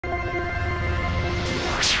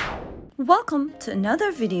Welcome to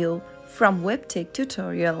another video from Webtech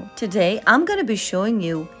Tutorial. Today I'm going to be showing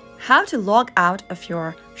you how to log out of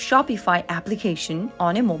your Shopify application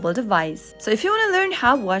on a mobile device. So if you want to learn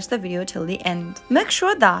how, watch the video till the end. Make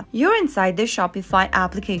sure that you're inside the Shopify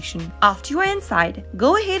application. After you are inside,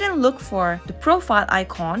 go ahead and look for the profile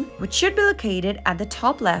icon, which should be located at the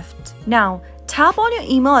top left. Now, tap on your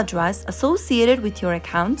email address associated with your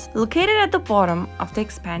account located at the bottom of the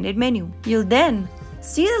expanded menu. You'll then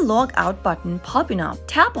see the Logout button popping up.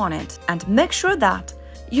 Tap on it and make sure that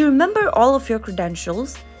you remember all of your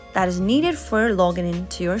credentials that is needed for logging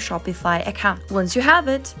into your Shopify account. Once you have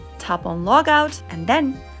it, tap on Logout and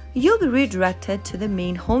then you'll be redirected to the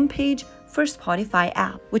main homepage for Shopify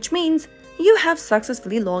app, which means you have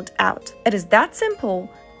successfully logged out. It is that simple.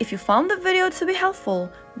 If you found the video to be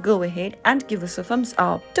helpful, go ahead and give us a thumbs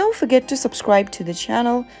up. Don't forget to subscribe to the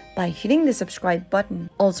channel by hitting the subscribe button.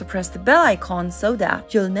 Also press the bell icon so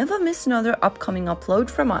that you'll never miss another upcoming upload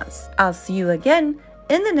from us. I'll see you again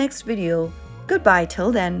in the next video. Goodbye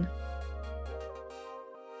till then.